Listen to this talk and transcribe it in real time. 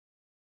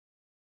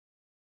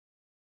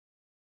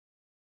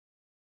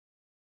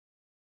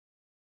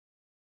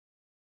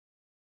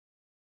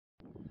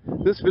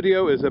This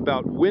video is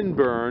about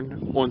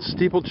windburn on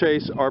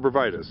steeplechase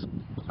arborvitaes.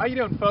 How you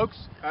doing,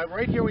 folks?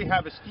 Right here we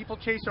have a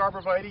steeplechase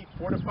arborvitae,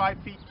 4 to 5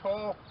 feet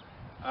tall.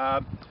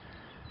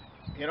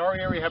 In our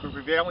area we have a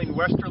prevailing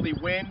westerly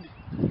wind.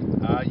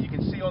 You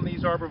can see on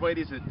these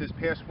arborvitaes that this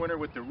past winter,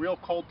 with the real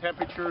cold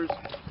temperatures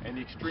and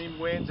the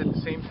extreme winds at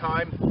the same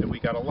time, that we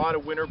got a lot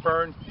of winter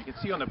burn. You can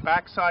see on the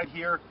back side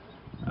here,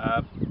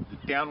 the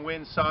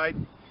downwind side,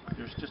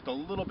 there's just a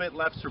little bit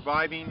left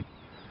surviving.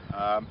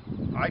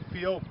 I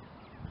feel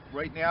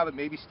right now that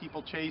maybe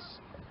steeplechase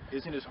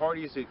isn't as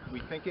hardy as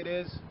we think it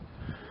is.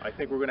 I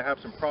think we're going to have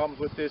some problems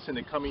with this in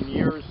the coming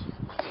years.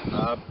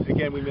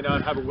 Again, we may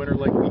not have a winter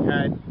like we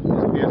had this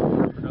past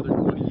winter for another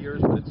 20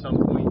 years, but at some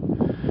point,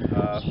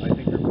 I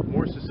think they're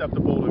more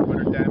susceptible to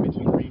winter damage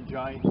than green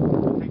giant.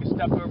 Take a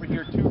step over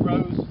here, 2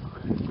 rows.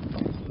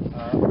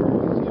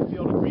 See a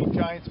field of green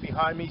giants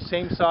behind me,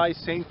 same size,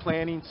 same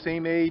planting,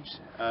 same age.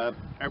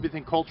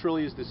 Everything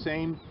culturally is the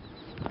same,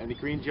 and the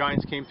green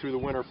giants came through the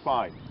winter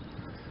fine.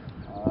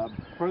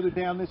 Further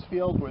down this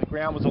field, where the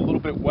ground was a little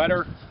bit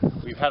wetter,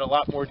 we've had a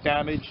lot more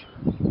damage.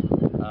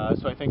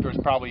 So I think there's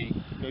probably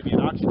maybe an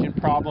oxygen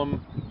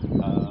problem,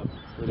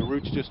 where the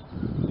roots just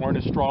weren't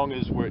as strong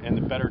as we're in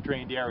the better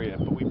drained area.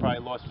 But we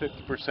probably lost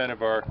 50%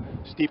 of our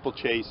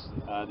steeplechase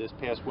this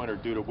past winter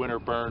due to winter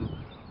burn,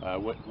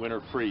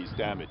 winter freeze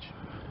damage.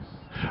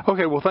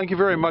 Okay, well, thank you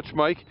very much,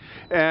 Mike.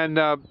 And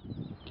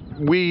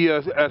we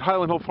at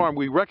Highland Hill Farm,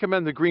 we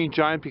recommend the green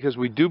giant because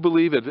we do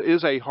believe it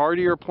is a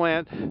hardier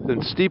plant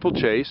than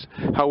steeplechase.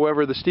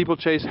 However, the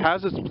steeplechase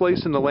has its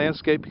place in the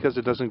landscape because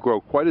it doesn't grow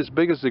quite as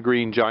big as the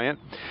green giant.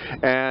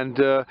 And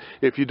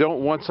if you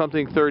don't want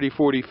something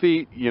 30-40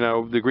 feet, you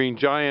know, the green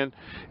giant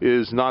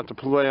is not the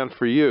plant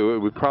for you. It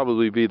would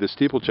probably be the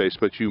steeplechase,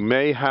 but you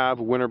may have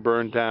winter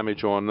burn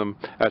damage on them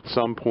at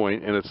some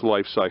point in its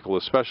life cycle,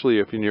 especially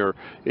if you're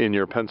in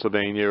your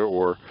Pennsylvania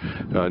or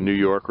New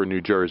York or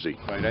New Jersey.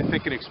 Right. I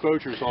think an exposure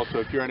is also,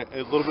 if you're in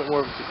a little bit more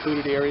of a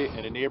secluded area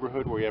in a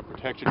neighborhood where you have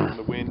protection from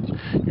the wind,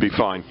 be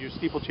fine. Your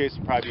steeplechase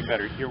would probably be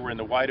better. Here we're in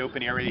the wide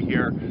open area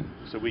here,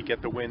 so we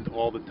get the wind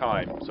all the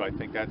time. So I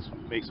think that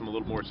makes them a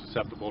little more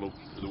susceptible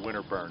to the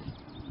winter burn.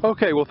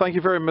 Okay, well, thank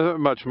you very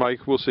much,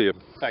 Mike. We'll see you.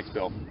 Thanks,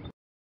 Bill.